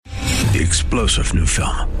The explosive new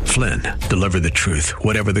film, Flynn, deliver the truth,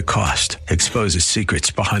 whatever the cost, exposes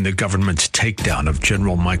secrets behind the government's takedown of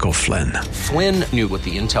General Michael Flynn. Flynn knew what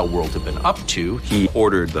the intel world had been up to. He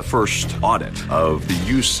ordered the first audit of the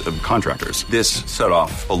use of contractors. This set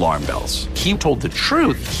off alarm bells. He told the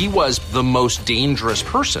truth. He was the most dangerous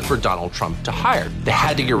person for Donald Trump to hire. They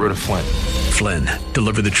had to get rid of Flynn. Flynn,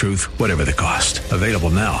 deliver the truth, whatever the cost. Available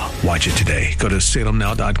now. Watch it today. Go to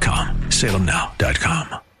salemnow.com.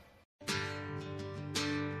 salemnow.com.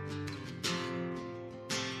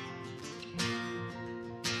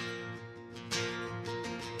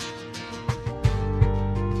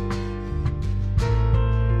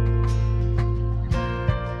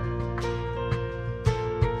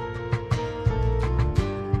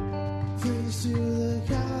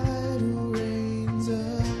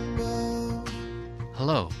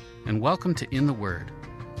 Hello, and welcome to In the Word,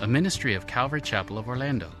 a ministry of Calvary Chapel of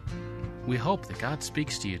Orlando. We hope that God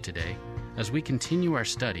speaks to you today as we continue our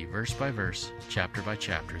study verse by verse, chapter by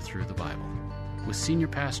chapter through the Bible with Senior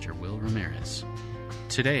Pastor Will Ramirez.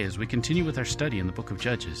 Today, as we continue with our study in the book of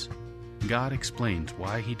Judges, God explains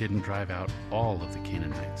why he didn't drive out all of the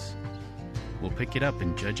Canaanites. We'll pick it up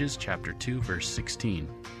in Judges chapter 2, verse 16.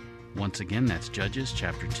 Once again, that's Judges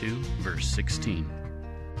chapter 2, verse 16.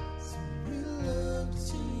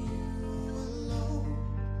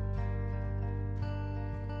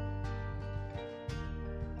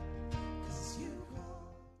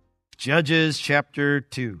 Judges chapter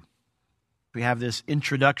 2. We have this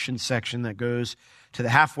introduction section that goes to the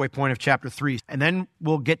halfway point of chapter 3. And then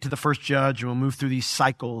we'll get to the first judge and we'll move through these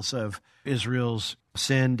cycles of Israel's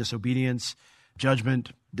sin, disobedience,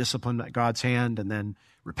 judgment, discipline at God's hand, and then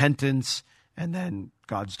repentance, and then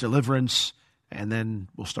God's deliverance, and then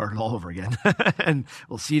we'll start it all over again. And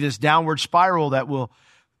we'll see this downward spiral that will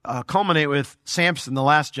culminate with Samson, the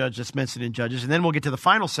last judge that's mentioned in Judges. And then we'll get to the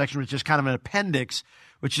final section, which is kind of an appendix,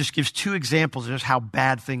 which just gives two examples of just how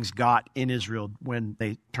bad things got in Israel when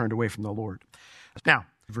they turned away from the Lord. Now,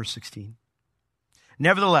 verse 16.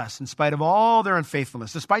 Nevertheless, in spite of all their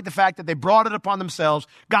unfaithfulness, despite the fact that they brought it upon themselves,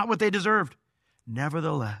 got what they deserved,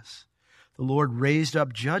 nevertheless, the Lord raised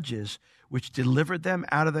up judges which delivered them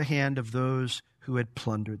out of the hand of those who had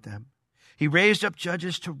plundered them. He raised up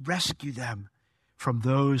judges to rescue them from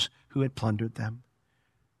those who had plundered them.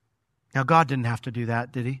 Now, God didn't have to do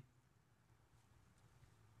that, did he?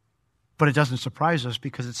 But it doesn't surprise us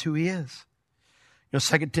because it's who he is.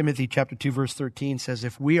 2 Timothy chapter 2, verse 13 says,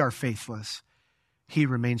 if we are faithless, he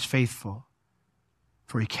remains faithful,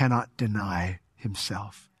 for he cannot deny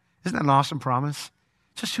himself. Isn't that an awesome promise?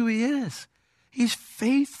 Just who he is. He's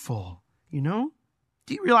faithful, Do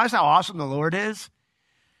you realize how awesome the Lord is?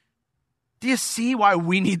 Do you see why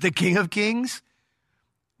we need the King of Kings?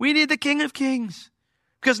 We need the King of Kings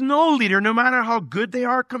because no leader, no matter how good they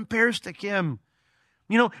are, compares to him.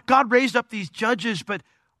 God raised up these judges, but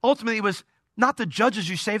ultimately it was not the judges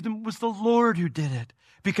who saved them, it was the Lord who did it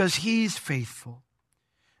because he's faithful.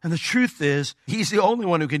 And the truth is, he's the only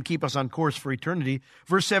one who can keep us on course for eternity.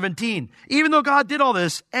 Verse 17, even though God did all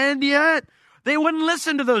this, and yet they wouldn't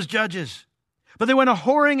listen to those judges, but they went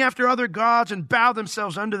a-whoring after other gods and bowed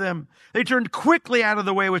themselves unto them. They turned quickly out of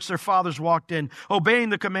the way which their fathers walked in, obeying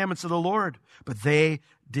the commandments of the Lord, but they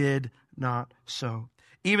did not so.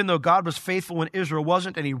 Even though God was faithful when Israel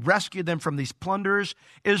wasn't, and he rescued them from these plunderers,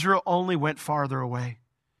 Israel only went farther away.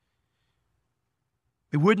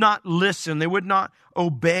 They would not listen. They would not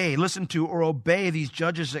listen to or obey these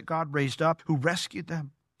judges that God raised up who rescued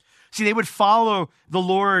them. See, they would follow the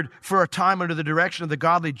Lord for a time under the direction of the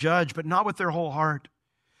godly judge, but not with their whole heart.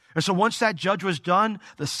 And so once that judge was done,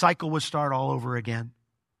 the cycle would start all over again.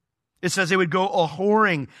 It says they would go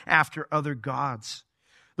a-whoring after other gods.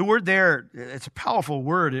 The word there, it's a powerful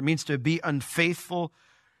word. It means to be unfaithful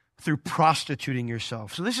through prostituting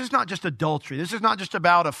yourself. So this is not just adultery. This is not just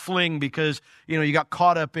about a fling because, you got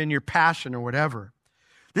caught up in your passion or whatever.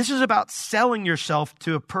 This is about selling yourself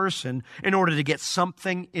to a person in order to get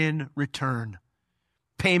something in return.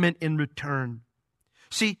 Payment in return.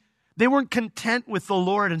 See, they weren't content with the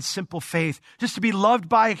Lord in simple faith, just to be loved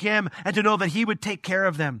by him and to know that he would take care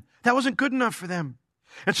of them. That wasn't good enough for them.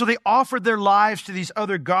 And so they offered their lives to these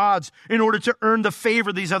other gods in order to earn the favor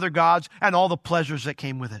of these other gods and all the pleasures that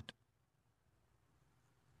came with it.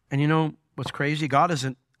 And what's crazy? God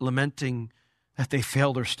isn't lamenting that they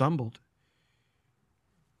failed or stumbled.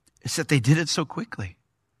 It's that they did it so quickly.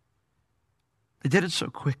 They did it so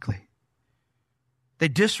quickly. They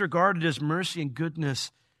disregarded his mercy and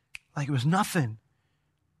goodness like it was nothing,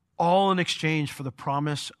 all in exchange for the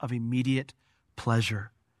promise of immediate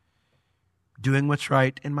pleasure. Doing what's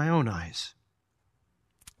right in my own eyes.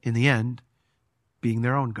 In the end, being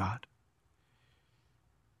their own God.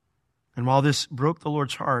 And while this broke the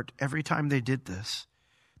Lord's heart, every time they did this,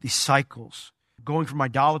 these cycles, going from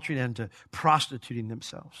idolatry then to prostituting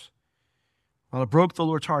themselves, while it broke the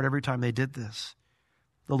Lord's heart every time they did this,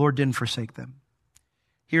 the Lord didn't forsake them.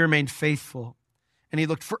 He remained faithful, and he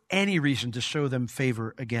looked for any reason to show them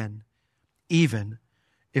favor again, even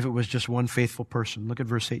if it was just one faithful person. Look at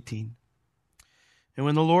verse 18. And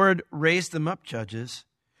when the Lord raised them up judges,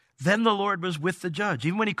 then the Lord was with the judge,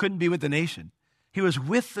 even when he couldn't be with the nation. He was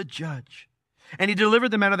with the judge, and he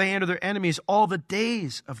delivered them out of the hand of their enemies all the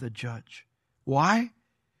days of the judge. Why?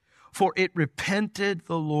 For it repented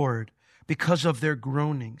the Lord because of their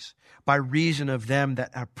groanings, by reason of them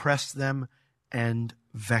that oppressed them and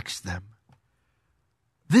vexed them.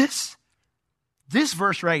 This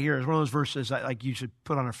verse right here is one of those verses that like you should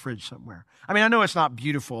put on a fridge somewhere. I mean, I know it's not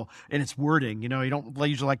beautiful in its wording. You don't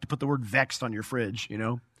usually like to put the word vexed on your fridge,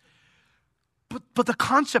 But the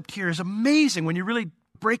concept here is amazing when you really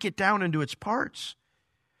break it down into its parts.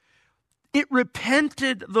 It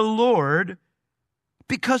repented the Lord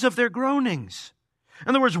because of their groanings. In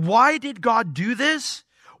other words, why did God do this?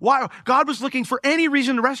 Why? God was looking for any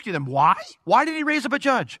reason to rescue them. Why? Why did he raise up a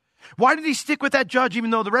judge? Why did he stick with that judge even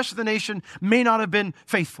though the rest of the nation may not have been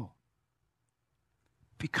faithful?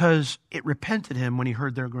 Because it repented him when he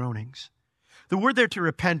heard their groanings. The word there to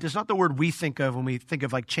repent is not the word we think of when we think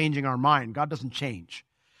of like changing our mind. God doesn't change.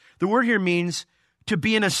 The word here means to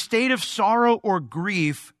be in a state of sorrow or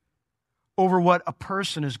grief over what a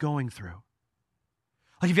person is going through.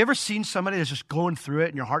 Like, have you ever seen somebody that's just going through it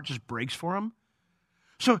and your heart just breaks for them?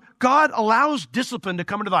 So God allows discipline to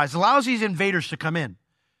come into the lives, allows these invaders to come in.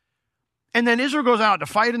 And then Israel goes out to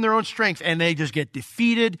fight in their own strength, and they just get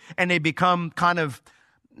defeated, and they become kind of,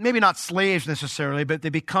 maybe not slaves necessarily, but they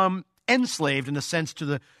become enslaved in a sense to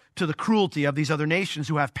the cruelty of these other nations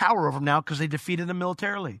who have power over them now because they defeated them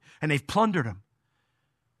militarily, and they've plundered them.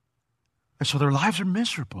 And so their lives are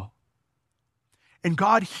miserable. And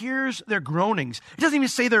God hears their groanings. It doesn't even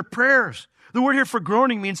say their prayers. The word here for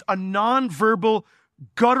groaning means a nonverbal,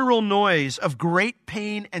 guttural noise of great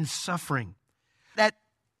pain and suffering. That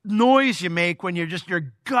noise you make when your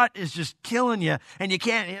gut is just killing you and you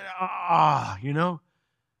can't,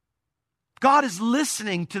 God is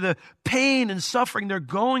listening to the pain and suffering they're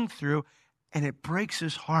going through, and it breaks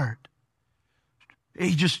his heart.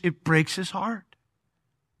 It breaks his heart.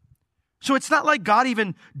 So it's not like God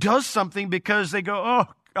even does something because they go, oh,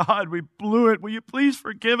 God, we blew it. Will you please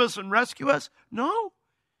forgive us and rescue us? No.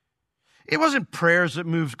 It wasn't prayers that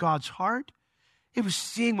moved God's heart. It was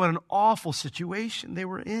seeing what an awful situation they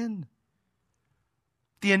were in.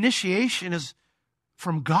 The initiation is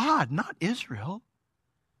from God, not Israel.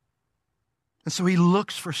 And so he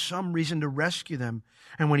looks for some reason to rescue them.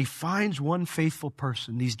 And when he finds one faithful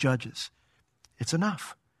person, these judges, it's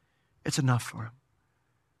enough. It's enough for him.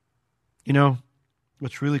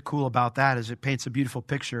 What's really cool about that is it paints a beautiful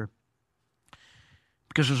picture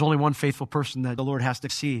because there's only one faithful person that the Lord has to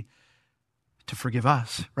see to forgive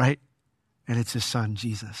us, right? And it's his son,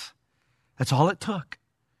 Jesus. That's all it took.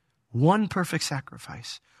 One perfect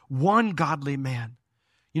sacrifice, one godly man.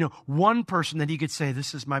 One person that he could say,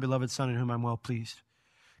 this is my beloved son in whom I'm well pleased.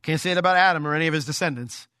 Can't say it about Adam or any of his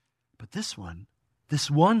descendants, but this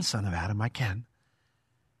one son of Adam, I can.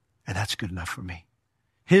 And that's good enough for me.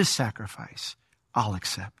 His sacrifice, I'll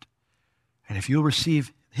accept. And if you'll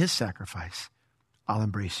receive his sacrifice, I'll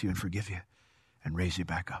embrace you and forgive you and raise you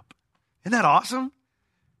back up. Isn't that awesome?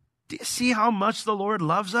 Do you see how much the Lord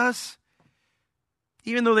loves us?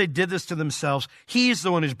 Even though they did this to themselves, he's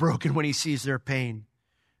the one who's broken when he sees their pain.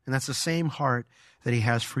 And that's the same heart that he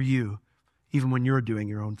has for you, even when you're doing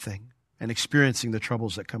your own thing and experiencing the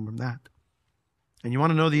troubles that come from that. And you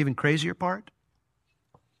want to know the even crazier part?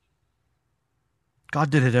 God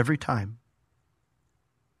did it every time,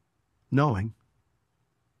 knowing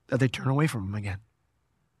that they turn away from him again.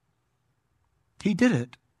 He did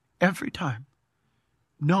it every time,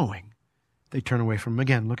 knowing they turn away from him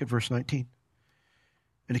again. Look at verse 19.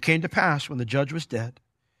 And it came to pass when the judge was dead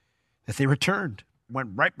that they returned,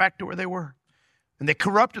 went right back to where they were. And they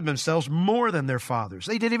corrupted themselves more than their fathers.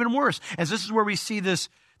 They did even worse. As this is where we see this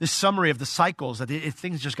summary of the cycles, that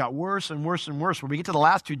things just got worse and worse and worse. When we get to the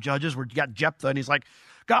last two judges, where you got Jephthah, and he's like,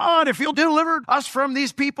 God, if you'll deliver us from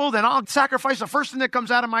these people, then I'll sacrifice the first thing that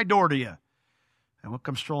comes out of my door to you. And what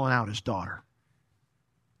comes strolling out? His daughter.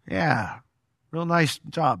 Yeah, real nice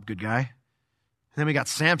job, good guy. And then we got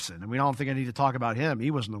Samson, and we don't think I need to talk about him.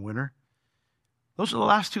 He wasn't the winner. Those are the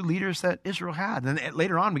last two leaders that Israel had. And then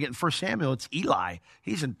later on, we get in 1 Samuel, it's Eli.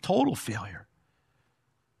 He's in total failure.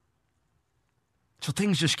 So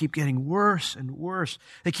things just keep getting worse and worse.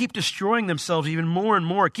 They keep destroying themselves even more and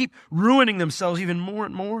more, keep ruining themselves even more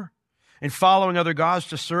and more. and following other gods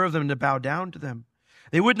to serve them and to bow down to them.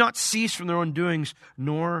 They would not cease from their own doings,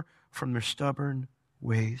 nor from their stubborn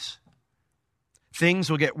ways. Things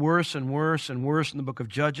will get worse and worse and worse in the book of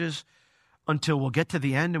Judges until we'll get to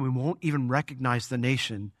the end and we won't even recognize the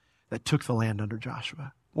nation that took the land under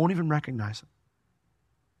Joshua. Won't even recognize it.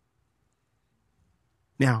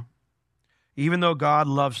 Now, even though God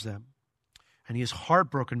loves them and he is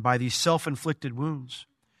heartbroken by these self-inflicted wounds,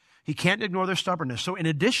 he can't ignore their stubbornness. So in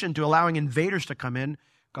addition to allowing invaders to come in,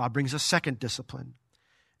 God brings a second discipline.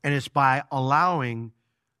 And it's by allowing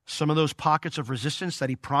some of those pockets of resistance that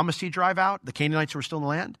he promised he'd drive out, the Canaanites who were still in the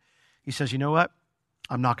land. He says, you know what?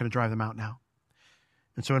 I'm not going to drive them out now.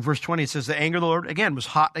 And so in verse 20, it says, the anger of the Lord, again, was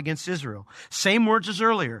hot against Israel. Same words as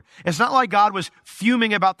earlier. It's not like God was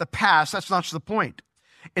fuming about the past. That's not the point.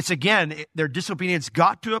 It's again, their disobedience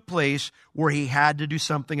got to a place where he had to do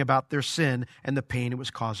something about their sin and the pain it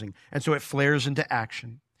was causing. And so it flares into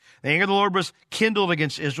action. The anger of the Lord was kindled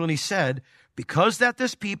against Israel, and he said, because that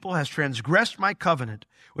this people has transgressed my covenant,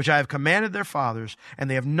 which I have commanded their fathers, and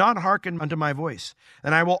they have not hearkened unto my voice,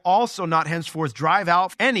 then I will also not henceforth drive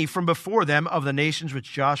out any from before them of the nations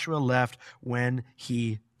which Joshua left when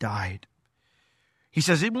he died. He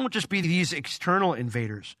says it won't just be these external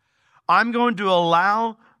invaders. I'm going to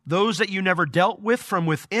allow those that you never dealt with from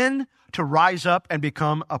within to rise up and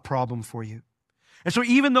become a problem for you. And so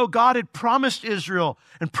even though God had promised Israel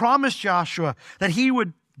and promised Joshua that he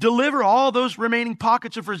would deliver all those remaining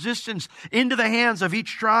pockets of resistance into the hands of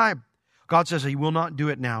each tribe, God says he will not do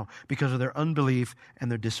it now because of their unbelief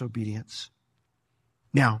and their disobedience.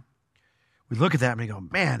 Now, we look at that and we go,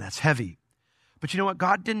 man, that's heavy. But you know what?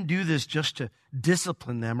 God didn't do this just to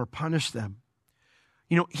discipline them or punish them.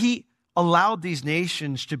 You know, he allowed these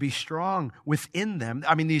nations to be strong within them.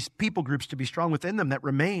 I mean, these people groups to be strong within them that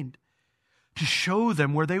remained, to show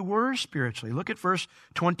them where they were spiritually. Look at verse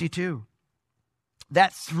 22.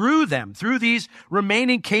 That through them, through these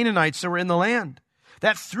remaining Canaanites that were in the land,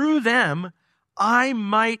 that through them I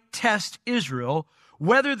might test Israel,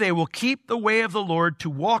 whether they will keep the way of the Lord to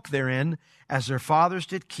walk therein, as their fathers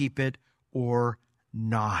did keep it, or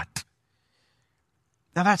not.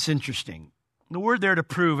 Now that's interesting. The word there to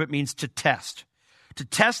prove, it means to test. To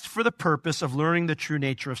test for the purpose of learning the true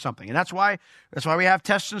nature of something. And that's why we have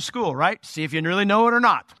tests in school, right? See if you really know it or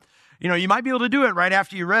not. You know, you might be able to do it right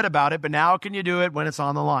after you read about it, but now can you do it when it's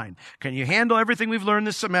on the line? Can you handle everything we've learned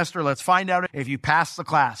this semester? Let's find out if you pass the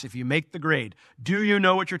class, if you make the grade. Do you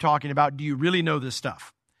know what you're talking about? Do you really know this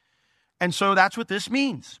stuff? And so that's what this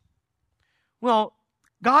means. Well,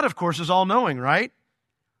 God, of course, is all-knowing, right?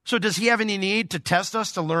 So does he have any need to test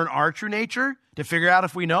us to learn our true nature, to figure out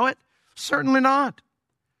if we know it? Certainly not.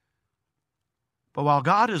 But while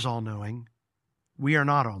God is all-knowing, we are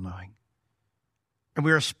not all-knowing. And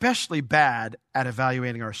we are especially bad at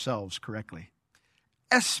evaluating ourselves correctly.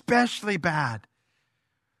 Especially bad.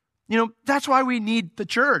 You know, that's why we need the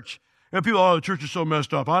church. You know, people, the church is so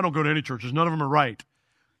messed up. I don't go to any churches. None of them are right.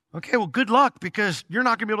 Okay, well, good luck, because you're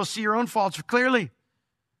not going to be able to see your own faults clearly.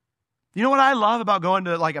 You know what I love about going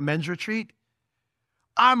to like a men's retreat?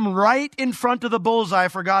 I'm right in front of the bullseye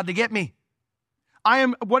for God to get me.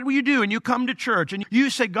 What will you do? And you come to church and you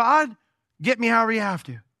say, God, get me however you have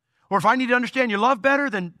to. Or if I need to understand your love better,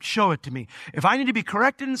 then show it to me. If I need to be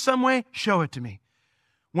corrected in some way, show it to me.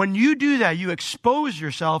 When you do that, you expose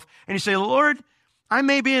yourself and you say, Lord, I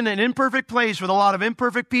may be in an imperfect place with a lot of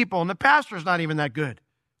imperfect people, and the pastor's not even that good.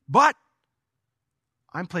 But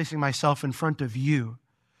I'm placing myself in front of you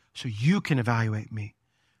so you can evaluate me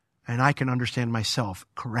and I can understand myself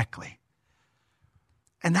correctly.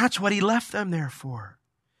 And that's what he left them there for.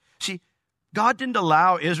 See, God didn't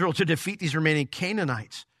allow Israel to defeat these remaining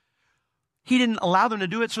Canaanites. He didn't allow them to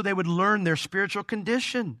do it so they would learn their spiritual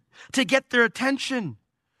condition, to get their attention.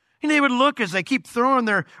 And they would look as they keep throwing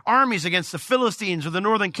their armies against the Philistines or the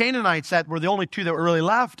northern Canaanites that were the only two that were really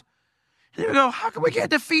left. And they would go, how can we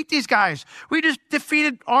defeat these guys? We just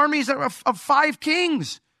defeated armies of 5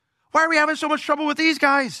 kings. Why are we having so much trouble with these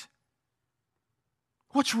guys?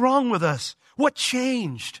 What's wrong with us? What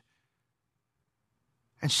changed?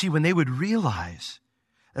 And see, when they would realize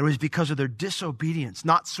that it was because of their disobedience,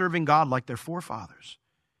 not serving God like their forefathers,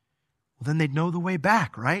 well, then they'd know the way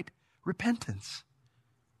back, right? Repentance.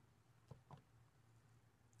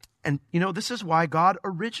 And, you know, this is why God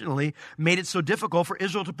originally made it so difficult for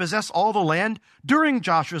Israel to possess all the land during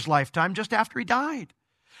Joshua's lifetime, just after he died.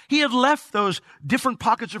 He had left those different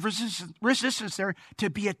pockets of resistance there to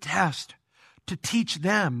be a test, to teach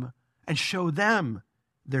them and show them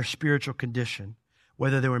their spiritual condition,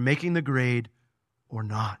 whether they were making the grade or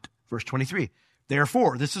not. Verse 23,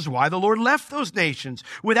 Therefore, this is why the Lord left those nations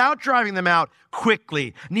without driving them out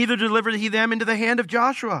quickly. Neither delivered he them into the hand of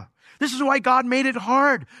Joshua. This is why God made it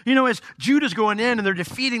hard. As Judah's going in and they're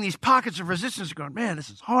defeating these pockets of resistance, going, man, this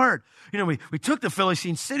is hard. We took the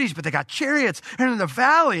Philistine cities, but they got chariots and in the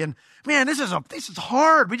valley. And man, this is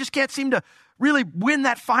hard. We just can't seem to really win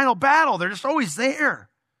that final battle. They're just always there.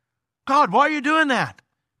 God, why are you doing that?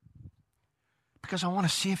 Because I want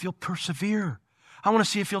to see if you'll persevere. I want to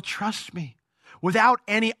see if you'll trust me. Without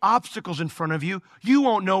any obstacles in front of you, you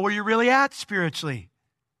won't know where you're really at spiritually.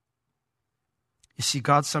 You see,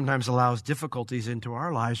 God sometimes allows difficulties into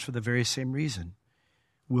our lives for the very same reason.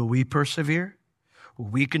 Will we persevere? Will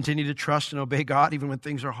we continue to trust and obey God even when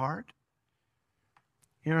things are hard?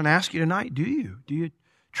 And I ask you tonight, do you? Do you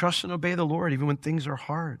trust and obey the Lord even when things are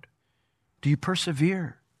hard? Do you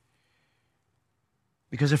persevere?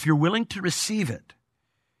 Because if you're willing to receive it,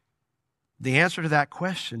 the answer to that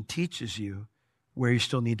question teaches you where you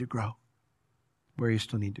still need to grow. Where you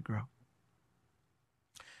still need to grow.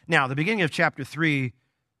 Now, the beginning of chapter 3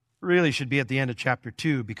 really should be at the end of chapter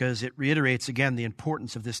 2 because it reiterates again the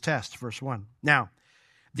importance of this test. Verse 1. Now,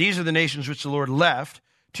 these are the nations which the Lord left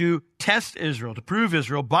to test Israel, to prove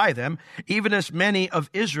Israel by them, even as many of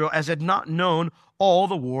Israel as had not known all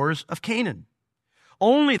the wars of Canaan.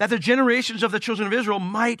 Only that the generations of the children of Israel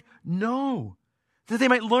might know, that they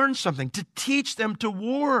might learn something, to teach them to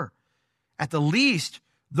war. At the least,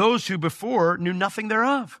 those who before knew nothing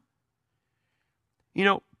thereof.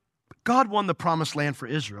 God won the promised land for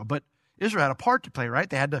Israel, but Israel had a part to play, right?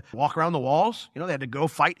 They had to walk around the walls. They had to go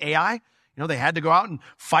fight Ai. They had to go out and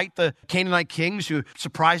fight the Canaanite kings who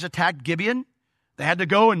surprise attacked Gibeon. They had to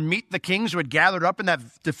go and meet the kings who had gathered up in that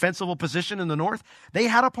defensible position in the north. They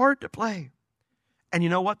had a part to play. And you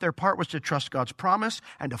know what? Their part was to trust God's promise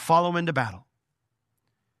and to follow into battle.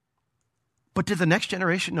 But did the next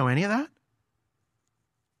generation know any of that?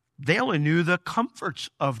 They only knew the comforts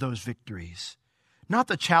of those victories, not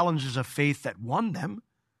the challenges of faith that won them.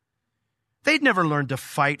 They'd never learned to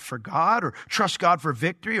fight for God or trust God for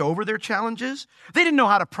victory over their challenges. They didn't know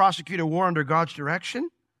how to prosecute a war under God's direction.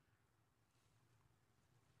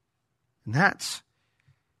 And that's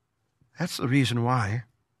the reason why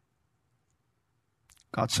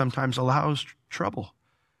God sometimes allows trouble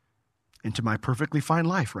into my perfectly fine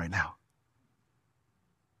life right now.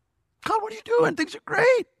 God, what are you doing? Things are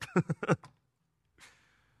great. And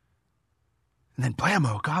then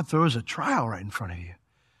blammo, God throws a trial right in front of you.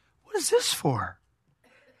 What is this for?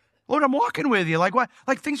 Lord, I'm walking with you. Like what?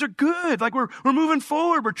 Like things are good. Like we're moving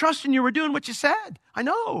forward. We're trusting you. We're doing what you said. I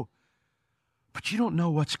know. But you don't know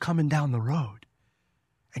what's coming down the road.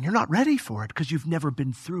 And you're not ready for it because you've never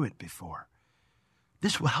been through it before.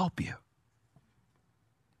 This will help you.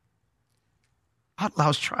 God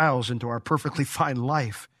allows trials into our perfectly fine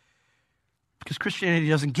life because Christianity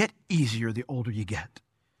doesn't get easier the older you get.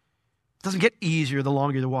 It doesn't get easier the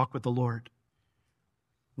longer you walk with the Lord.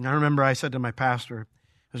 And I remember I said to my pastor,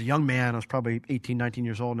 I was a young man, I was probably 18, 19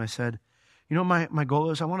 years old, and I said, my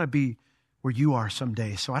goal is I want to be where you are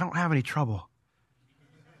someday so I don't have any trouble.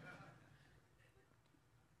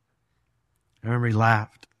 I remember he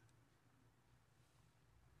laughed.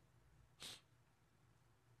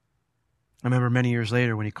 I remember many years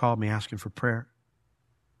later when he called me asking for prayer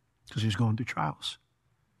because he was going through trials.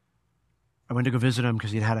 I went to go visit him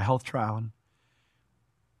because he'd had a health trial, and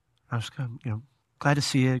I was glad to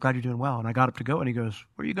see you, glad you're doing well. And I got up to go, and he goes,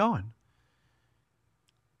 where are you going?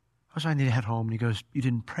 I was, I need to head home. And he goes, you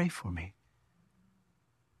didn't pray for me.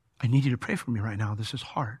 I need you to pray for me right now. This is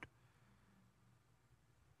hard.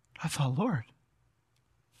 I thought, Lord,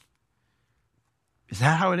 is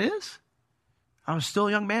that how it is? I was still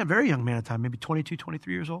a young man, very young man at the time, maybe 22,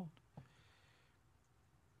 23 years old.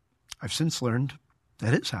 I've since learned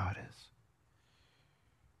that is how it is.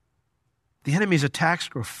 The enemy's attacks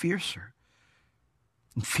grow fiercer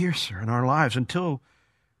and fiercer in our lives until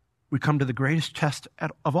we come to the greatest test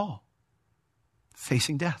of all,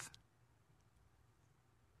 facing death.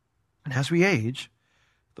 And as we age,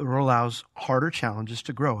 the Lord allows harder challenges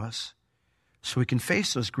to grow us so we can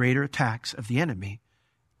face those greater attacks of the enemy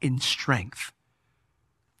in strength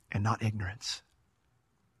and not ignorance,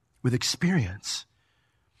 with experience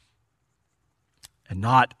and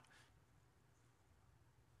not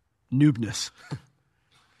noobness.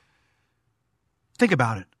 Think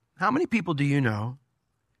about it. How many people do you know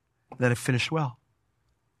that have finished well?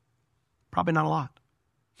 Probably not a lot.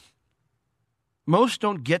 Most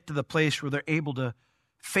don't get to the place where they're able to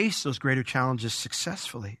face those greater challenges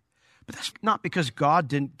successfully. But that's not because God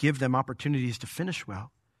didn't give them opportunities to finish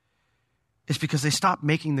well. It's because they stopped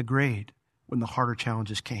making the grade when the harder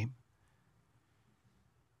challenges came.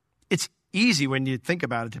 It's easy when you think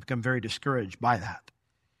about it to become very discouraged by that.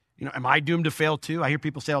 Am I doomed to fail too? I hear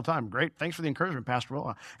people say all the time, great, thanks for the encouragement, Pastor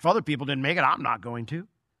Will. If other people didn't make it, I'm not going to.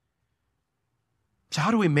 So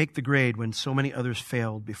how do we make the grade when so many others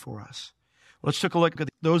failed before us? Well, let's take a look at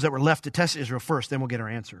those that were left to test Israel first, then we'll get our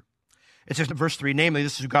answer. It says in verse 3, namely,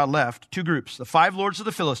 this is who God left, 2 groups, the 5 lords of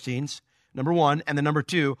the Philistines, number 1, and then number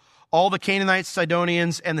 2, all the Canaanites,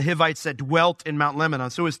 Sidonians, and the Hivites that dwelt in Mount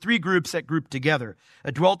Lebanon. So it was 3 groups that grouped together,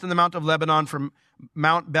 that dwelt in the Mount of Lebanon from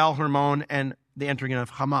Mount Baal Hermon and the entering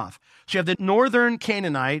of Hamath. So you have the northern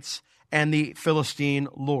Canaanites and the Philistine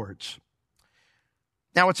lords.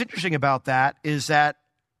 Now, what's interesting about that is that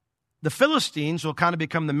the Philistines will kind of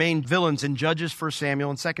become the main villains in Judges, 1 Samuel,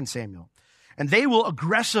 and 2 Samuel. And they will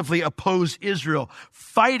aggressively oppose Israel,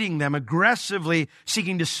 fighting them, aggressively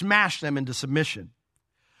seeking to smash them into submission.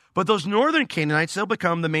 But those northern Canaanites, they'll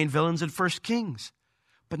become the main villains in 1 Kings,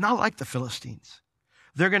 but not like the Philistines.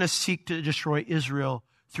 They're going to seek to destroy Israel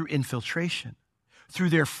through infiltration, through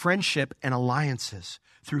their friendship and alliances,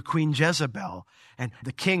 through Queen Jezebel and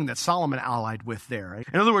the king that Solomon allied with there. Right?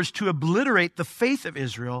 In other words, to obliterate the faith of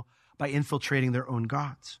Israel by infiltrating their own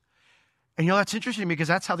gods. And that's interesting because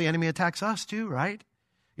that's how the enemy attacks us too, right?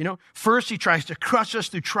 First he tries to crush us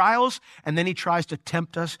through trials, and then he tries to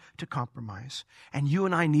tempt us to compromise. And you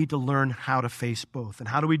and I need to learn how to face both. And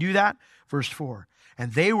how do we do that? Verse 4,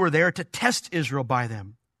 and they were there to test Israel by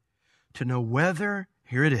them, to know whether,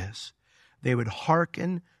 here it is, they would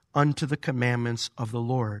hearken unto the commandments of the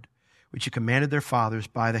Lord, which he commanded their fathers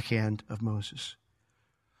by the hand of Moses.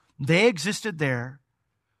 They existed there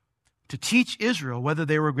to teach Israel whether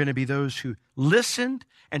they were going to be those who listened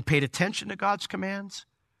and paid attention to God's commands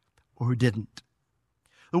or who didn't.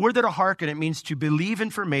 The word that hearken, it means to believe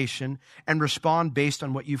information and respond based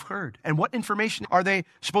on what you've heard. And what information are they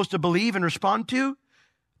supposed to believe and respond to?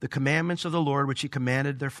 The commandments of the Lord, which he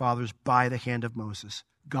commanded their fathers by the hand of Moses.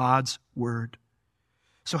 God's word.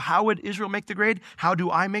 So how would Israel make the grade? How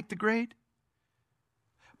do I make the grade?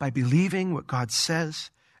 By believing what God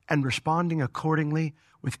says and responding accordingly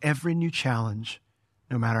with every new challenge,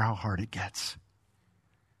 no matter how hard it gets.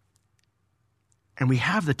 And we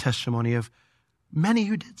have the testimony of many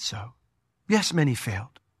who did so. Yes, many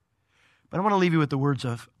failed. But I want to leave you with the words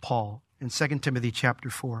of Paul in 2 Timothy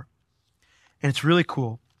chapter 4. And it's really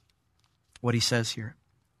cool what he says here.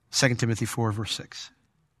 2 Timothy 4, verse 6.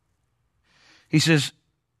 He says,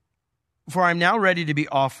 for I am now ready to be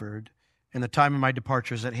offered, and the time of my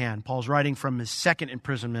departure is at hand. Paul's writing from his second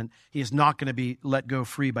imprisonment. He is not going to be let go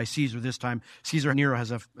free by Caesar this time. Caesar Nero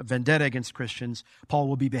has a vendetta against Christians. Paul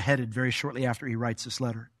will be beheaded very shortly after he writes this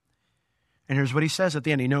letter. And here's what he says at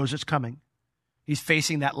the end. He knows it's coming. He's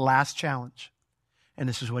facing that last challenge. And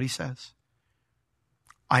this is what he says.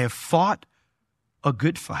 I have fought a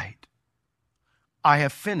good fight. I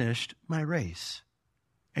have finished my race.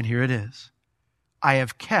 And here it is. I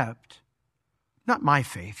have kept, not my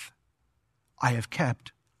faith, I have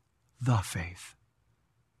kept the faith.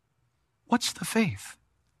 What's the faith?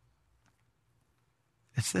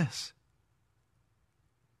 It's this.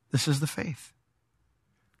 This is the faith.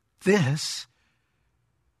 This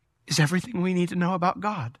is everything we need to know about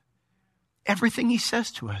God. Everything he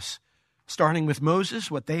says to us, starting with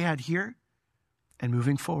Moses, what they had here, and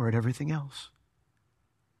moving forward, everything else.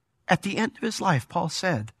 At the end of his life, Paul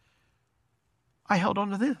said, I held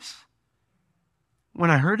on to this.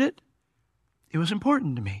 When I heard it, it was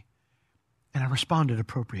important to me, and I responded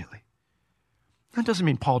appropriately. That doesn't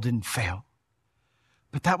mean Paul didn't fail,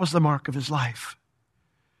 but that was the mark of his life.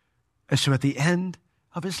 And so at the end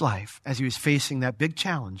of his life, as he was facing that big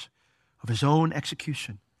challenge of his own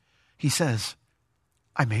execution, he says,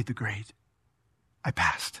 I made the grade. I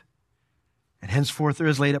passed. And henceforth there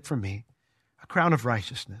is laid up for me a crown of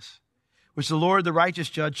righteousness, which the Lord, the righteous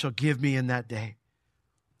judge, shall give me in that day.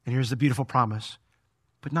 And here's the beautiful promise,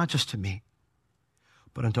 but not just to me,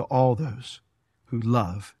 but unto all those who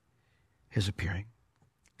love his appearing.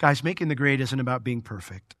 Guys, making the grade isn't about being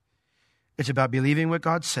perfect. It's about believing what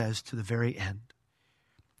God says to the very end.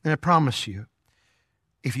 And I promise you,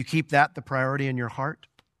 if you keep that the priority in your heart,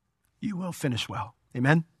 you will finish well.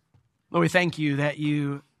 Amen? Lord, we thank you that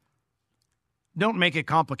you don't make it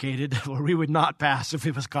complicated, or we would not pass if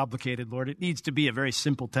it was complicated, Lord. It needs to be a very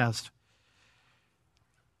simple test.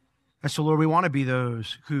 And so, Lord, we want to be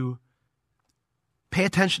those who pay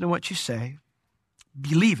attention to what you say,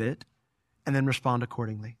 believe it, and then respond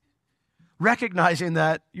accordingly. Recognizing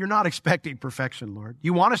that you're not expecting perfection, Lord.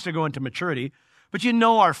 You want us to go into maturity, but you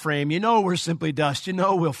know our frame. You know we're simply dust. You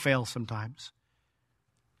know we'll fail sometimes.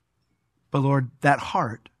 But Lord, that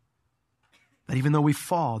heart, that even though we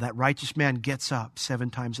fall, that righteous man gets up 7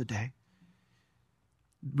 times a day.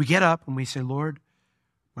 we get up and we say, Lord,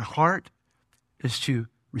 my heart is to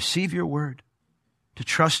receive your word, to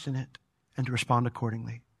trust in it, and to respond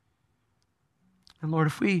accordingly. And Lord,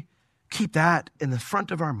 if we keep that in the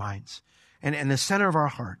front of our minds and in the center of our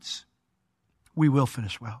hearts, we will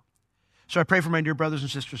finish well. So I pray for my dear brothers and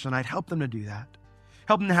sisters tonight. Help them to do that.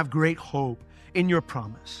 Help them to have great hope in your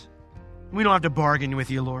promise. We don't have to bargain with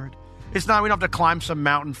you, Lord. We don't have to climb some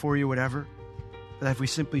mountain for you, whatever. But if we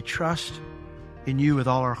simply trust in you with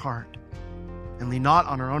all our heart and lean not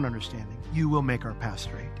on our own understanding, you will make our path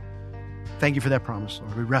straight. Thank you for that promise,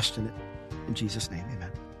 Lord. We rest in it. In Jesus' name,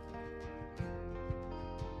 amen.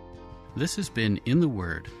 This has been In the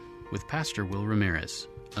Word with Pastor Will Ramirez,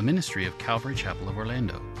 a ministry of Calvary Chapel of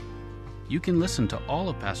Orlando. You can listen to all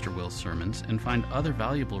of Pastor Will's sermons and find other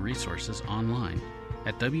valuable resources online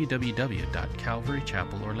at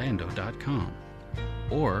www.calvarychapelorlando.com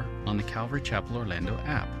or on the Calvary Chapel Orlando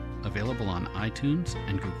app, available on iTunes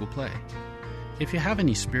and Google Play. If you have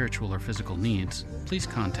any spiritual or physical needs, please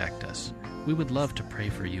contact us. We would love to pray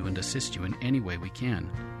for you and assist you in any way we can.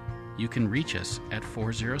 You can reach us at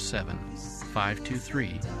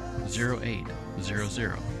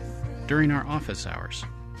 407-523-0800 during our office hours,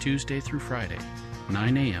 Tuesday through Friday,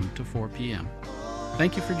 9 a.m. to 4 p.m.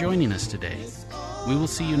 Thank you for joining us today. We will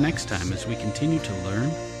see you next time as we continue to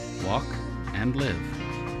learn, walk, and live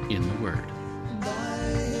in the Word.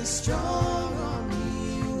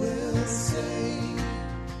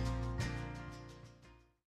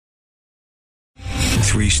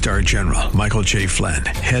 Three-star General Michael J. Flynn,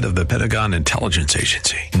 head of the Pentagon Intelligence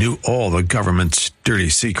Agency, knew all the government's dirty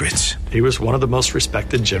secrets. He was one of the most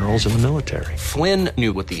respected generals in the military. Flynn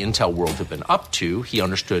knew what the intel world had been up to. He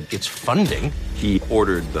understood its funding. He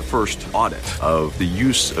ordered the first audit of the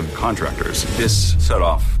use of contractors. This set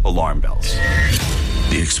off alarm bells.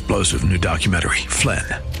 The explosive new documentary, Flynn,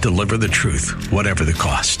 Deliver the Truth, Whatever the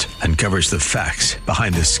Cost, uncovers the facts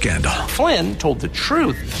behind this scandal. Flynn told the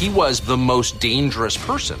truth. He was the most dangerous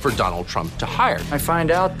person for Donald Trump to hire. I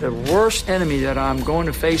find out the worst enemy that I'm going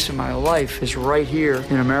to face in my life is right here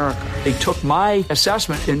in America. They took my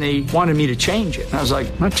assessment and they wanted me to change it. And I was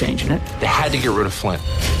like, I'm not changing it. They had to get rid of Flynn.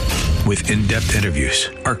 With in-depth interviews,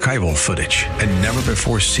 archival footage, and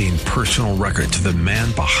never-before-seen personal records of the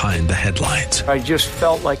man behind the headlines. I just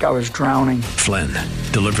felt like I was drowning. Flynn,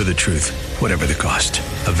 Deliver the Truth, Whatever the Cost.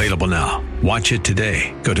 Available now. Watch it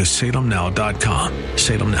today. Go to salemnow.com.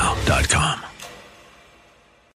 salemnow.com.